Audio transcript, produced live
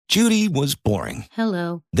Judy was boring.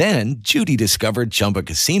 Hello. Then Judy discovered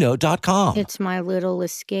ChumbaCasino.com. It's my little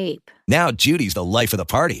escape. Now Judy's the life of the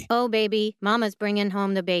party. Oh, baby, mama's bringing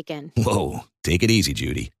home the bacon. Whoa, take it easy,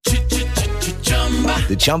 Judy.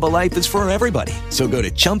 The Chumba life is for everybody. So go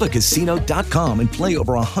to ChumbaCasino.com and play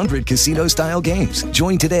over 100 casino-style games.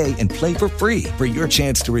 Join today and play for free for your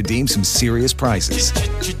chance to redeem some serious prizes.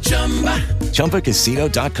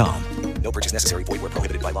 ChumbaCasino.com. No purchase necessary. Void where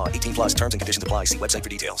prohibited by law. 18 plus terms and conditions apply. See website for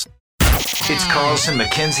details. It's Carlson,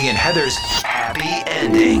 McKenzie, and Heather's Happy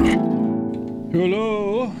Ending.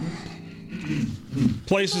 Hello.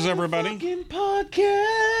 Places, everybody.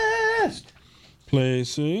 Podcast.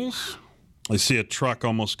 Places. I see a truck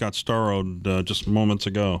almost got starrowed just moments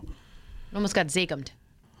ago. Almost got zakemed.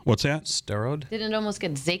 What's that? Starrowed? Didn't it almost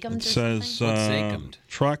get zakemed? It says zakemed?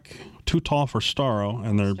 truck too tall for starrow,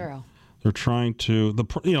 and they're trying to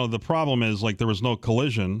the problem is like there was no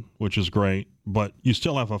collision, which is great, but you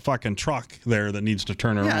still have a fucking truck there that needs to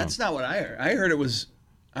turn around. Yeah, that's not what I heard.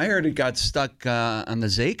 I heard it got stuck on the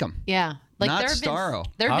Zakem. Yeah. Like not there have Starro.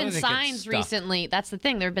 There have been signs recently. That's the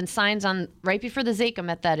thing. There have been signs on right before the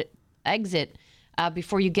Zakem at that exit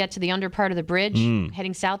before you get to the under part of the bridge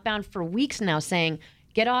heading southbound for weeks now saying,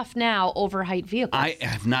 get off now, over height vehicles. I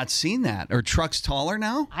have not seen that. Are trucks taller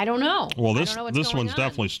now? I don't know. Well, this one's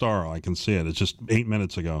definitely starrow. I can see it. It's just 8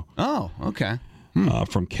 minutes ago. Oh, okay.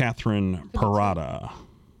 From Catherine Parada.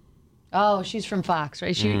 Oh, she's from Fox,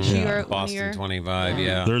 right? She Boston 25,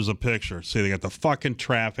 yeah. There's a picture. See, they got the fucking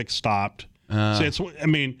traffic stopped. See,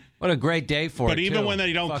 what a great day for it, but even when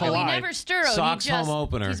they don't collide. No, he never Sturrowed. Sox home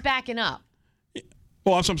opener. He's backing up.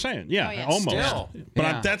 Well, that's what I'm saying. Yeah, almost. Still.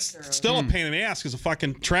 But that's still a pain in the ass because the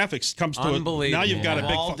fucking traffic comes to it. Now you've got a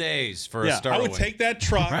big... all days for a Starro. I would take that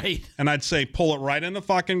truck and I'd say pull it right in the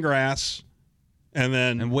fucking grass and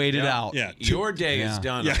then... And wait it out. Yeah. Your day is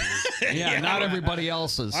done. Yeah, not everybody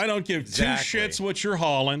else's. I don't give two shits what you're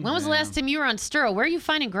hauling. When was the last time you were on Sturrow? Where are you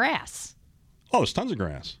finding grass? Oh, there's tons of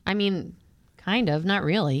grass. I mean... Kind of, not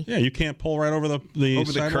really. Yeah, you can't pull right over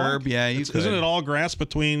the curb. Yeah, you could. Isn't it all grass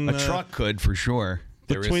between... A truck could, for sure.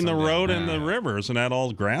 Between the road and the river. Isn't that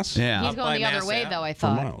all grass? Yeah. He's going the other way, though, I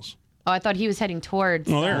thought. For miles. Oh, I thought he was heading towards...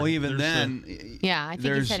 Well, even then... yeah, I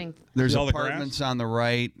think he's heading... There's apartments on the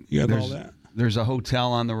right. You got all that. There's a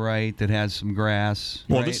hotel on the right that has some grass.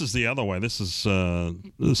 Well, this is the other way. This is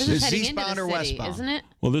heading into eastbound the or city, westbound? isn't it?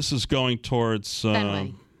 Well, this is going towards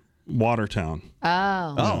Watertown.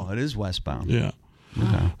 Oh, it is westbound. Yeah.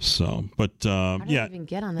 Okay. So, but even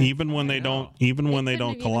get on that even when they don't,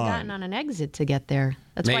 collide. Gotten on an exit to get there.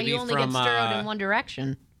 That's why you only get Sturrowed in one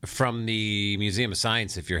direction. From the Museum of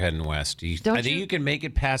Science, if you're heading west, I think you can make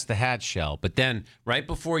it past the hatch shell, but then right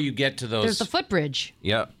before you get to those, there's the footbridge.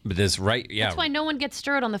 Yeah, but there's That's why no one gets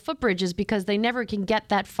Sturrowed on the footbridge is because they never can get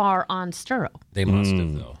that far on Sturrow. They must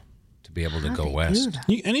have though to be able to go west.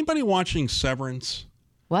 Anybody watching Severance?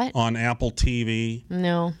 What? On Apple TV?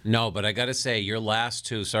 No, but I got to say, your last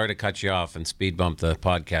two, sorry to cut you off and speed bump the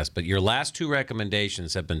podcast, but your last two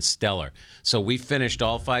recommendations have been stellar. So we finished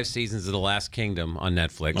all 5 seasons of The Last Kingdom on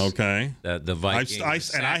Netflix. Okay. The Viking.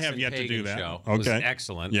 And I have yet to do that. Show. Okay. It was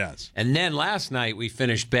excellent. Yes. And then last night we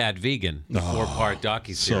finished Bad Vegan, the 4-part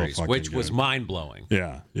docuseries, which was mind-blowing.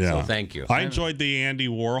 Yeah. So thank you. I enjoyed the Andy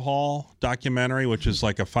Warhol documentary, which is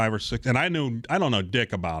like a 5 or 6, and I don't know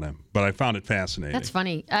dick about him, but I found it fascinating. That's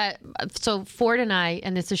funny. So Ford and I,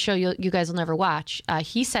 and it's a show you guys will never watch.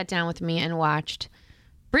 He sat down with me and watched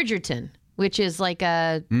Bridgerton, which is like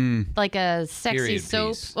a sexy period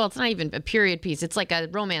soap. Piece. Well, it's not even a period piece. It's like a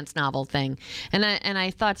romance novel thing. And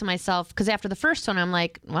I thought to myself, because after the first one, I'm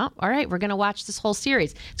like, well, all right, we're gonna watch this whole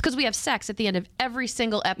series. It's because we have sex at the end of every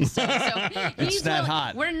single episode. So it's that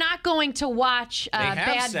hot. We're not going to watch they have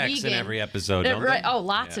Bad sex Vegan in every episode, don't they? Oh,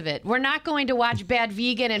 lots of it. We're not going to watch Bad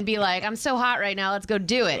Vegan and be like, I'm so hot right now, let's go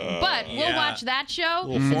do it. But we'll watch that show.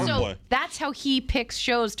 So that's how he picks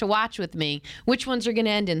shows to watch with me. Which ones are going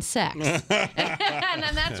to end in sex? And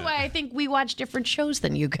then that's why I think we watch different shows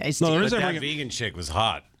than you guys do. But that vegan chick was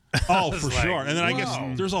hot. Oh, for sure. And then I guess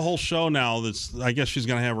there's a whole show now I guess she's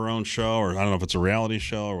going to have her own show, or I don't know if it's a reality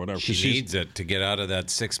show or whatever. She needs it to get out of that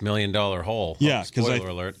 $6 million hole. Yeah, because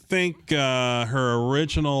I think her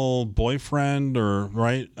original boyfriend,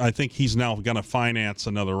 I think he's now going to finance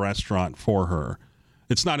another restaurant for her.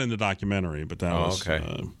 It's not in the documentary, but that was...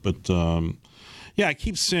 okay. Yeah, I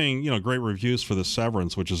keep seeing great reviews for The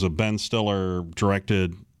Severance, which is a Ben Stiller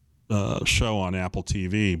directed show on Apple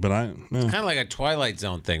TV. But it's kind of like a Twilight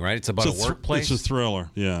Zone thing, right? It's about a workplace. It's a thriller,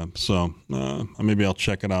 yeah. So maybe I'll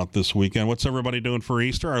check it out this weekend. What's everybody doing for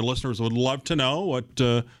Easter? Our listeners would love to know what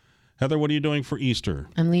Heather, what are you doing for Easter?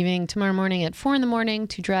 I'm leaving tomorrow morning at 4 a.m.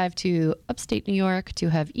 to drive to upstate New York to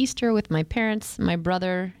have Easter with my parents, my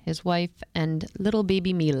brother, his wife, and little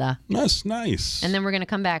baby Mila. That's nice. And then we're going to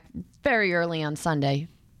come back very early on Sunday.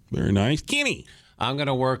 Very nice. Kenny. I'm going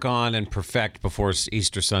to work on and perfect before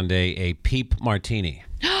Easter Sunday a Peep Martini.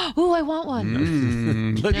 Ooh, I want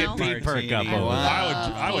one. Look No. at Pete perk up over there.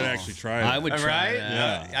 I would actually try it. I would try Right?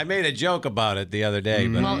 that. Yeah. I made a joke about it the other day,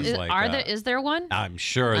 but Well, it was like, is there one? I'm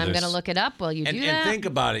sure I'm there's... going to look it up while you do and that. think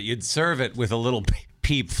about it. You'd serve it with a little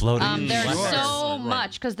peep floating. There's in so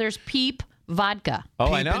much because there's Peep vodka.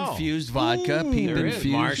 Oh, I know. Peep infused vodka, peep there is. infused.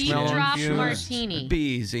 Peep Marshmallow drop infused. martini. Be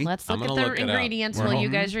easy. Let's I'm look at gonna the look it up. ingredients while you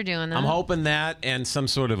guys are doing that. I'm hoping that and some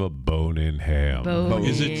sort of a bone-in ham.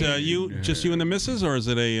 Is it just you and the missus, or is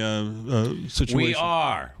it a situation?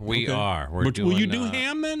 We are. We're Will doing, you do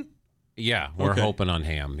ham then? Yeah, we're Okay. hoping on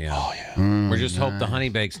ham. Yeah. Oh yeah. We're just hope the honey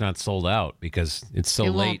bake's not sold out because it's so It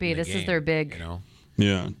late. won't be. in the This is game, their big- You know.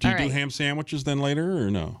 Yeah. Do you All do right. ham sandwiches then later, or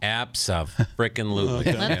no?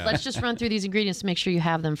 Abso-frickin-lutely. Let's just run through these ingredients to make sure you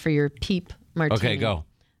have them for your Peep martini. Okay, go.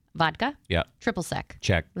 Vodka, Yeah. triple sec,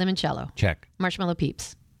 Check. limoncello, Check. marshmallow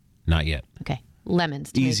peeps. Not yet. Okay,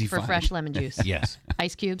 lemons to Easy make for find. fresh lemon juice. Yes.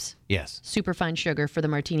 Ice cubes, Yes. super fine sugar for the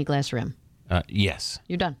martini glass rim. Yes.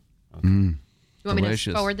 You're done. You want me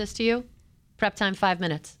delicious. to forward this to you? Prep time 5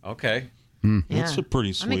 minutes. Okay. That's Yeah.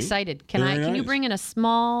 pretty sweet. I'm excited. Can Very you nice. bring in a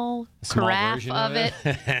small carafe version of of it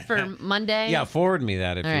for Monday? Yeah, forward me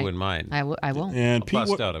that if All you right. wouldn't mind. I won't. And I'll Pete,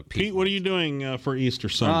 bust out a Pete. Pete, what are you doing for Easter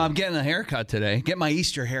Sunday? I'm getting a haircut today. Get my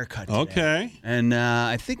Easter haircut today. Okay. And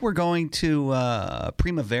I think we're going to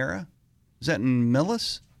Primavera. Is that in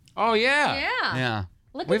Millis? Oh, yeah. Yeah.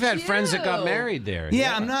 Look We've at had friends that got you. married there.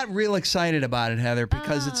 Yeah, I'm not real excited about it, Heather,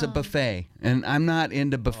 because it's a buffet, and I'm not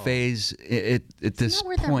into buffets at this that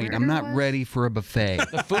where that point. I'm murder not was? ready for a buffet.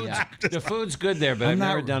 The food's good there, but I've not-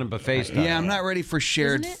 never done a buffet style. Yeah, I'm not ready for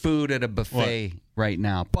shared Isn't it? food at a buffet right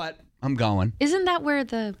now, but I'm going. Isn't that where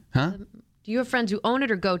the? Huh? Do you have friends who own it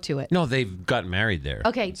or go to it? No, they've gotten married there.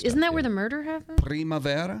 Okay, isn't that where the murder happened?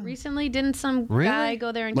 Primavera? Recently, didn't some Really? guy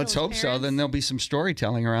go there and Let's kill hope his so. parents? Then there'll be some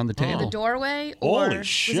storytelling around the table. The doorway? Holy or Was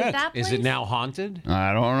shit. it that place? Is it now haunted?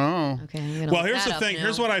 I don't know. Okay. I'm gonna Well, look here's that the up thing. now.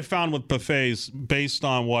 Here's what I found with buffets based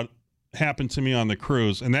on what happened to me on the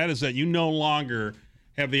cruise, and that is that you no longer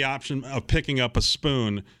have the option of picking up a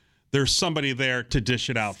spoon. There's somebody there to dish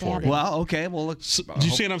it out for Stab you. it. Well, okay. Well, look. Do you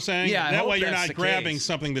see what I'm saying? Yeah, I That hope way you're that's not the grabbing case.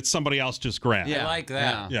 something that somebody else just grabbed. Yeah. I like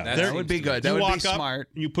that. Yeah, That that would seems be good. That you would walk be up, smart.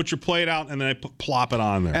 you put your plate out, and then I plop it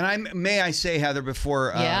on there. And may I say, Heather,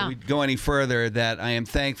 before Yeah. we go any further, that I am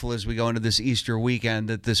thankful as we go into this Easter weekend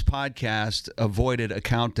that this podcast avoided a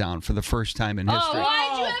countdown for the first time in history. Oh,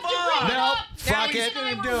 why'd you have to bring it Nope. up? Fuck Now it. you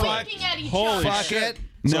and I Do were it. winking at each Holy other. Fuck it.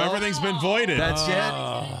 so No. everything's been voided. That's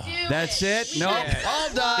it. Do That's it. Nope. All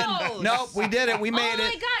done. Gross. Nope. We did it. We made Oh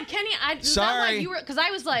my it. God, Kenny! Sorry. Because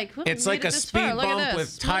I was like, It's we like made it a this speed far. Look at bump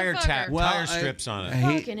this. with tire Motherfucker. strips on I it.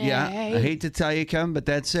 hate, Fucking yeah, A. I hate to tell you, Kevin, but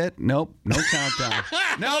that's it. Nope. No countdown.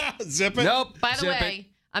 Nope. Zip it. Nope. By the Zip it. way,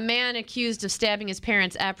 a man accused of stabbing his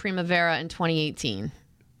parents at Primavera in 2018.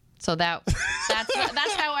 So that's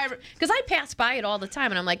how because I pass by it all the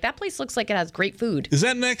time, and I'm like, that place looks like it has great food. Is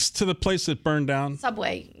that next to the place that burned down?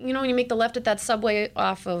 Subway, you know, when you make the left at that Subway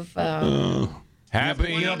off of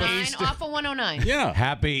Happy 109, Easter. off of 109. Yeah.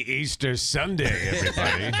 Happy Easter Sunday,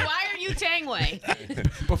 everybody. Why are you Tangway?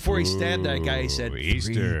 Before he stabbed that guy, he said,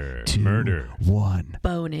 Easter 3, 2, murder. 1.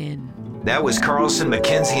 Bone in. That was Carlson,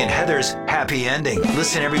 McKenzie, and Heather's Happy Ending.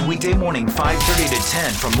 Listen every weekday morning, 5:30 to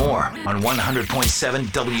 10 for more on 100.7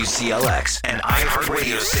 WCLX and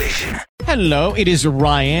iHeartRadio station. Hello, it is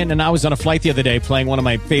Ryan, and I was on a flight the other day playing one of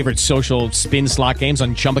my favorite social spin slot games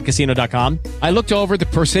on ChumbaCasino.com. I looked over at the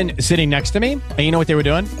person sitting next to me, and you know what they were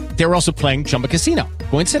doing? They were also playing Chumba Casino.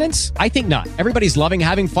 Coincidence? I think not. Everybody's loving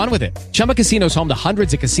having fun with it. Chumba Casino is home to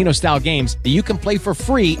hundreds of casino-style games that you can play for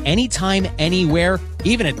free anytime, anywhere,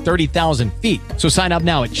 even at 30,000 feet. So sign up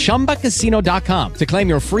now at ChumbaCasino.com to claim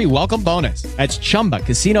your free welcome bonus. That's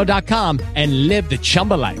ChumbaCasino.com and live the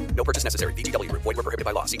Chumba life. No purchase necessary. VGW. Void where prohibited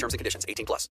by law. See terms and conditions. 18+.